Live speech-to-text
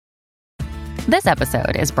This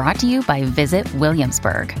episode is brought to you by Visit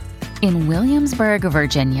Williamsburg. In Williamsburg,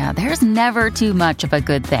 Virginia, there's never too much of a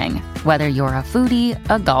good thing. Whether you're a foodie,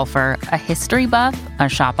 a golfer, a history buff, a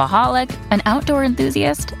shopaholic, an outdoor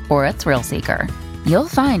enthusiast, or a thrill seeker, you'll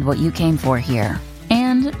find what you came for here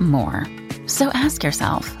and more. So ask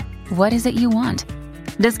yourself, what is it you want?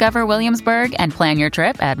 Discover Williamsburg and plan your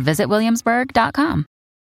trip at visitwilliamsburg.com.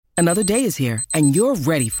 Another day is here, and you're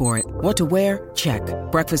ready for it. What to wear? Check.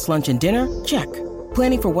 Breakfast, lunch, and dinner? Check.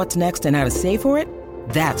 Planning for what's next and how to save for it?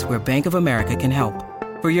 That's where Bank of America can help.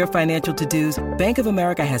 For your financial to-dos, Bank of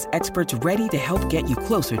America has experts ready to help get you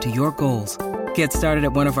closer to your goals. Get started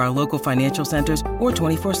at one of our local financial centers or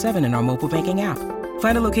 24/7 in our mobile banking app.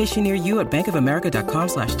 Find a location near you at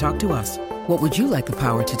bankofamerica.com/talktous. What would you like the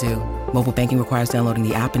power to do? Mobile banking requires downloading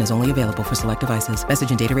the app and is only available for select devices. Message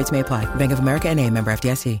and data rates may apply. Bank of America N.A., member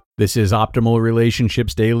FDIC. This is Optimal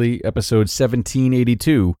Relationships Daily, episode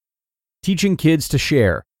 1782, Teaching Kids to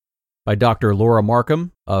Share, by Dr. Laura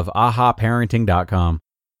Markham of ahaparenting.com.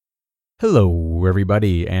 Hello,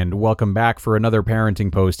 everybody, and welcome back for another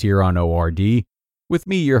parenting post here on ORD, with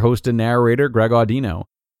me, your host and narrator, Greg Audino.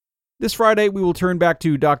 This Friday, we will turn back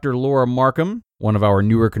to Dr. Laura Markham, one of our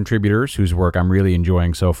newer contributors whose work I'm really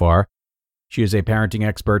enjoying so far. She is a parenting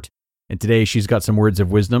expert, and today she's got some words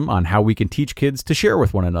of wisdom on how we can teach kids to share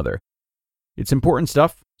with one another. It's important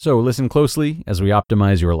stuff, so listen closely as we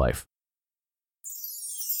optimize your life.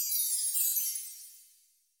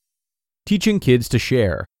 Teaching Kids to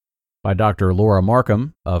Share, by Dr. Laura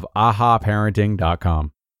Markham of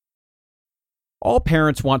ahaparenting.com. All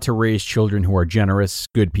parents want to raise children who are generous,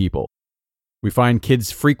 good people. We find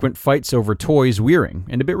kids' frequent fights over toys wearing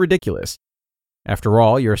and a bit ridiculous. After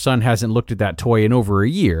all, your son hasn't looked at that toy in over a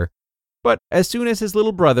year, but as soon as his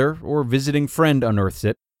little brother or visiting friend unearths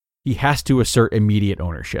it, he has to assert immediate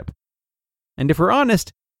ownership. And if we're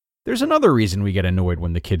honest, there's another reason we get annoyed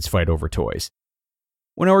when the kids fight over toys.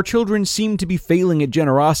 When our children seem to be failing at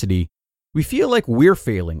generosity, we feel like we're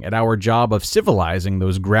failing at our job of civilizing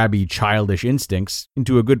those grabby, childish instincts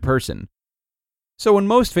into a good person. So in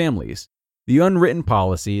most families, the unwritten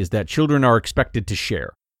policy is that children are expected to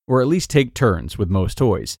share, or at least take turns with most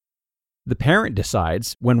toys. The parent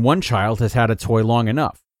decides when one child has had a toy long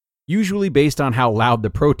enough, usually based on how loud the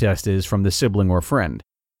protest is from the sibling or friend.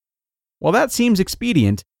 While that seems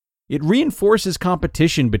expedient, it reinforces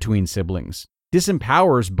competition between siblings,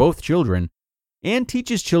 disempowers both children, and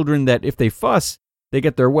teaches children that if they fuss, they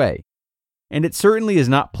get their way. And it certainly is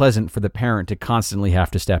not pleasant for the parent to constantly have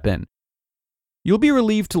to step in. You'll be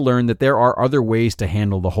relieved to learn that there are other ways to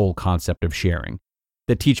handle the whole concept of sharing,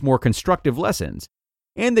 that teach more constructive lessons,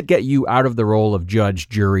 and that get you out of the role of judge,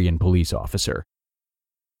 jury, and police officer.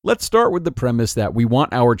 Let's start with the premise that we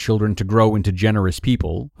want our children to grow into generous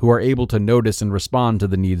people who are able to notice and respond to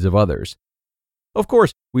the needs of others. Of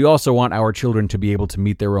course, we also want our children to be able to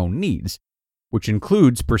meet their own needs, which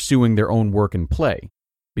includes pursuing their own work and play,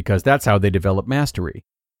 because that's how they develop mastery.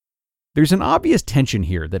 There's an obvious tension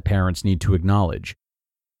here that parents need to acknowledge.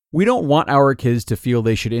 We don't want our kids to feel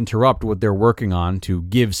they should interrupt what they're working on to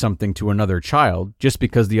give something to another child just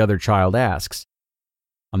because the other child asks.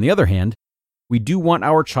 On the other hand, we do want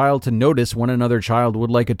our child to notice when another child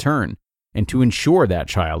would like a turn, and to ensure that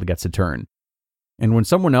child gets a turn. And when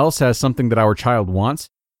someone else has something that our child wants,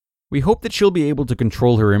 we hope that she'll be able to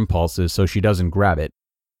control her impulses so she doesn't grab it,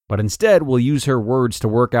 but instead will use her words to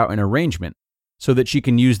work out an arrangement so that she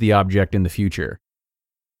can use the object in the future.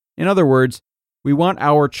 In other words, we want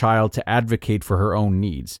our child to advocate for her own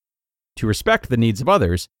needs, to respect the needs of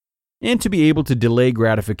others, and to be able to delay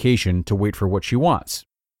gratification to wait for what she wants,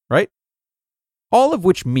 right? All of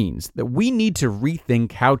which means that we need to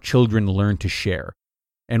rethink how children learn to share,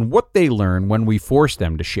 and what they learn when we force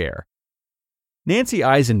them to share. Nancy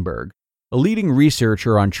Eisenberg, a leading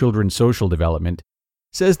researcher on children's social development,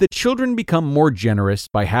 says that children become more generous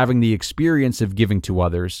by having the experience of giving to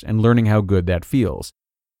others and learning how good that feels.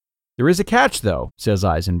 There is a catch, though, says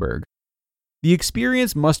Eisenberg. The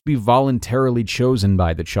experience must be voluntarily chosen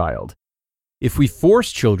by the child. If we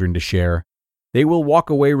force children to share, they will walk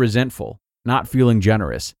away resentful, not feeling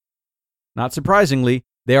generous. Not surprisingly,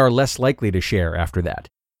 they are less likely to share after that.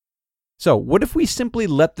 So, what if we simply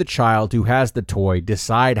let the child who has the toy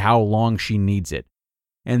decide how long she needs it,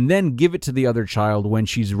 and then give it to the other child when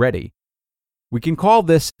she's ready? We can call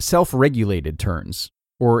this self-regulated turns,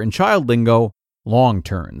 or in child lingo, long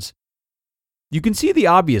turns. You can see the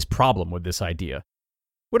obvious problem with this idea.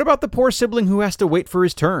 What about the poor sibling who has to wait for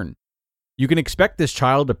his turn? You can expect this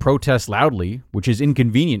child to protest loudly, which is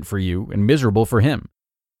inconvenient for you and miserable for him.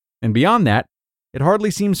 And beyond that, it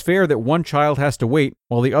hardly seems fair that one child has to wait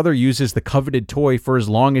while the other uses the coveted toy for as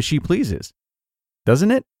long as she pleases.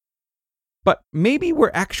 doesn't it? But maybe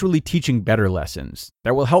we're actually teaching better lessons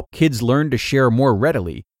that will help kids learn to share more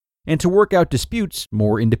readily and to work out disputes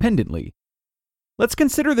more independently. Let's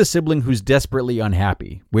consider the sibling who's desperately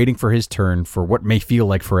unhappy, waiting for his turn for what may feel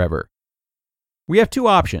like forever. We have two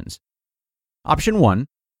options. Option 1,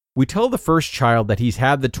 we tell the first child that he's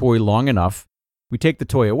had the toy long enough, we take the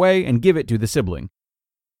toy away and give it to the sibling.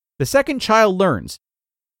 The second child learns,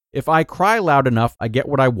 if I cry loud enough, I get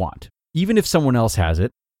what I want, even if someone else has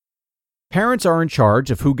it. Parents are in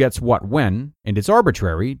charge of who gets what when, and it's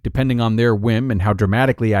arbitrary, depending on their whim and how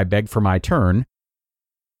dramatically I beg for my turn.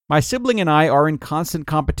 My sibling and I are in constant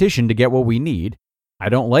competition to get what we need. I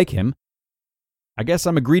don't like him. I guess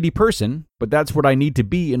I'm a greedy person, but that's what I need to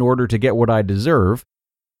be in order to get what I deserve.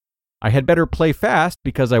 I had better play fast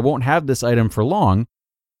because I won't have this item for long.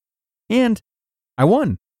 And I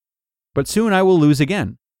won. But soon I will lose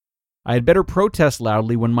again. I had better protest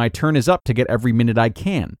loudly when my turn is up to get every minute I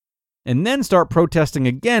can, and then start protesting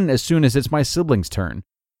again as soon as it's my sibling's turn.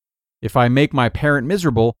 If I make my parent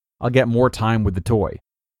miserable, I'll get more time with the toy.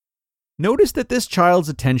 Notice that this child's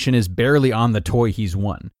attention is barely on the toy he's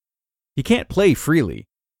won. He can't play freely.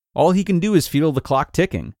 All he can do is feel the clock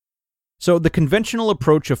ticking. So the conventional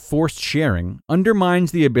approach of forced sharing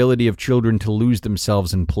undermines the ability of children to lose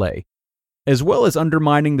themselves in play, as well as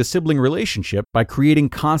undermining the sibling relationship by creating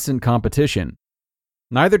constant competition.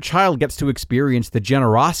 Neither child gets to experience the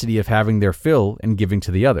generosity of having their fill and giving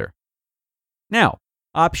to the other. Now,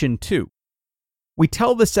 option 2. We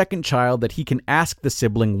tell the second child that he can ask the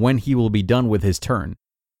sibling when he will be done with his turn,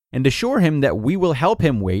 and assure him that we will help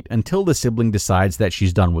him wait until the sibling decides that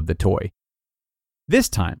she's done with the toy. This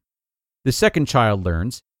time, the second child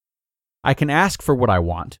learns, I can ask for what I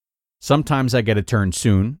want. Sometimes I get a turn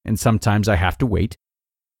soon, and sometimes I have to wait.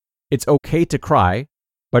 It's okay to cry,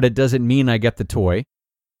 but it doesn't mean I get the toy.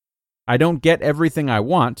 I don't get everything I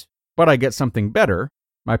want, but I get something better.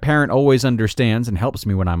 My parent always understands and helps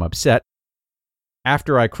me when I'm upset.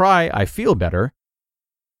 After I cry, I feel better.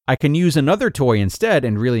 I can use another toy instead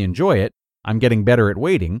and really enjoy it. I'm getting better at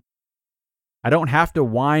waiting. I don't have to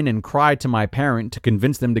whine and cry to my parent to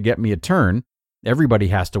convince them to get me a turn. Everybody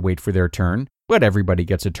has to wait for their turn, but everybody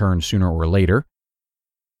gets a turn sooner or later.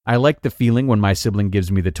 I like the feeling when my sibling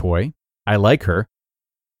gives me the toy. I like her.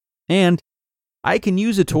 And I can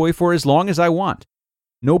use a toy for as long as I want.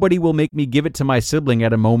 Nobody will make me give it to my sibling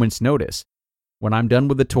at a moment's notice. When I'm done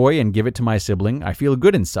with the toy and give it to my sibling, I feel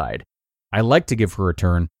good inside. I like to give her a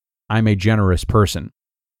turn. I'm a generous person.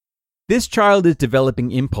 This child is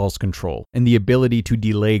developing impulse control and the ability to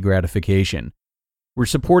delay gratification. We're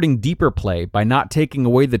supporting deeper play by not taking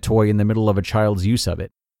away the toy in the middle of a child's use of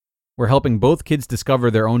it. We're helping both kids discover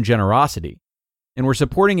their own generosity. And we're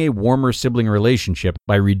supporting a warmer sibling relationship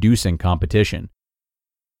by reducing competition.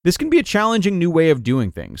 This can be a challenging new way of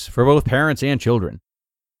doing things for both parents and children.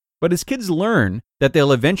 But as kids learn that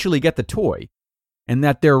they'll eventually get the toy, and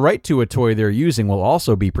that their right to a toy they're using will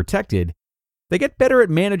also be protected, they get better at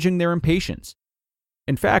managing their impatience.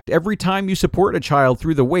 In fact, every time you support a child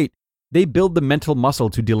through the wait, they build the mental muscle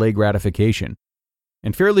to delay gratification.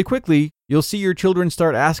 And fairly quickly, you'll see your children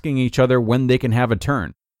start asking each other when they can have a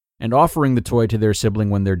turn, and offering the toy to their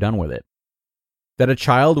sibling when they're done with it. That a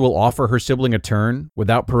child will offer her sibling a turn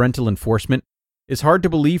without parental enforcement is hard to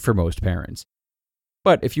believe for most parents.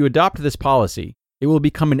 But if you adopt this policy, it will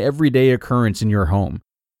become an everyday occurrence in your home.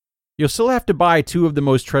 You'll still have to buy 2 of the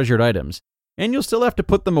most treasured items, and you'll still have to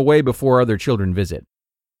put them away before other children visit.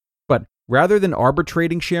 But rather than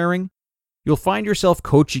arbitrating sharing, you'll find yourself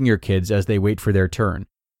coaching your kids as they wait for their turn,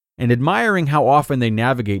 and admiring how often they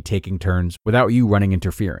navigate taking turns without you running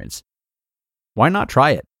interference. Why not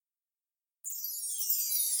try it?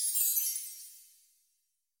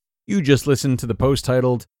 You just listened to the post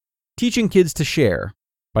titled, Teaching Kids to Share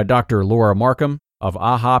by Dr. Laura Markham of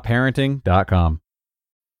ahaparenting.com.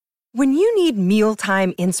 When you need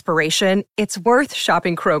mealtime inspiration, it's worth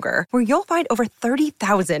shopping Kroger, where you'll find over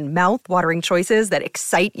 30,000 mouth-watering choices that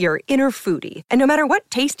excite your inner foodie. And no matter what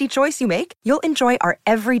tasty choice you make, you'll enjoy our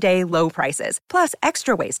everyday low prices, plus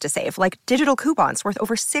extra ways to save, like digital coupons worth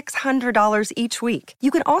over $600 each week. You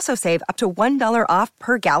can also save up to $1 off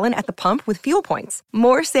per gallon at the pump with fuel points.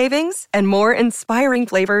 More savings and more inspiring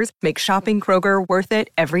flavors make shopping Kroger worth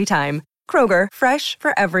it every time. Kroger, fresh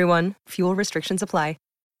for everyone. Fuel restrictions apply.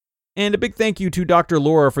 And a big thank you to Dr.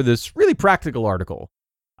 Laura for this really practical article,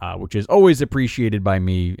 which is always appreciated by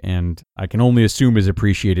me, and I can only assume is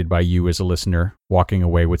appreciated by you as a listener, walking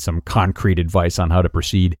away with some concrete advice on how to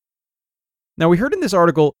proceed. Now, we heard in this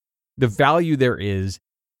article the value there is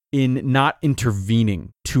in not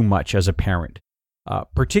intervening too much as a parent,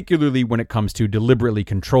 particularly when it comes to deliberately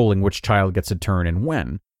controlling which child gets a turn and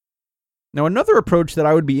when. Now, another approach that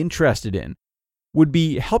I would be interested in would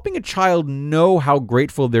be helping a child know how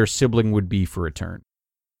grateful their sibling would be for a turn.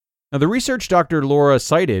 Now, the research Dr. Laura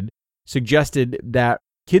cited suggested that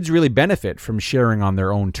kids really benefit from sharing on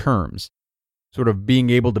their own terms, sort of being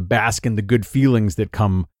able to bask in the good feelings that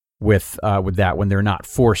come with that when they're not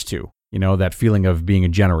forced to, that feeling of being a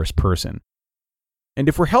generous person. And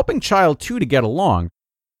if we're helping child 2 to get along,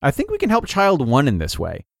 I think we can help child 1 in this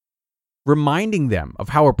way, reminding them of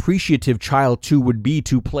how appreciative child 2 would be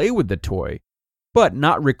to play with the toy, but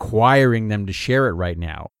not requiring them to share it right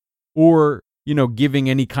now, or giving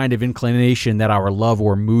any kind of inclination that our love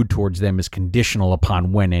or mood towards them is conditional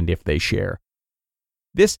upon when and if they share.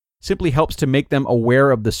 This simply helps to make them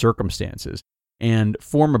aware of the circumstances and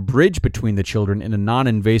form a bridge between the children in a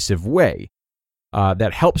non-invasive way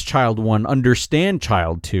that helps child 1 understand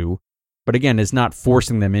child 2, but again, is not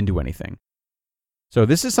forcing them into anything. So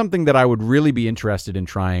this is something that I would really be interested in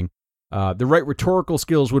trying. The right rhetorical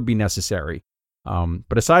skills would be necessary.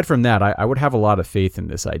 But aside from that, I would have a lot of faith in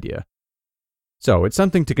this idea. So it's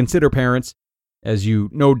something to consider, parents, as you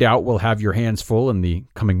no doubt will have your hands full in the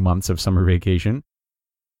coming months of summer vacation.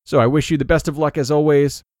 So I wish you the best of luck as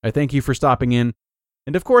always. I thank you for stopping in.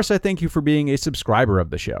 And of course, I thank you for being a subscriber of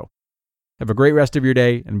the show. Have a great rest of your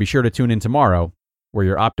day and be sure to tune in tomorrow where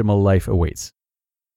your optimal life awaits.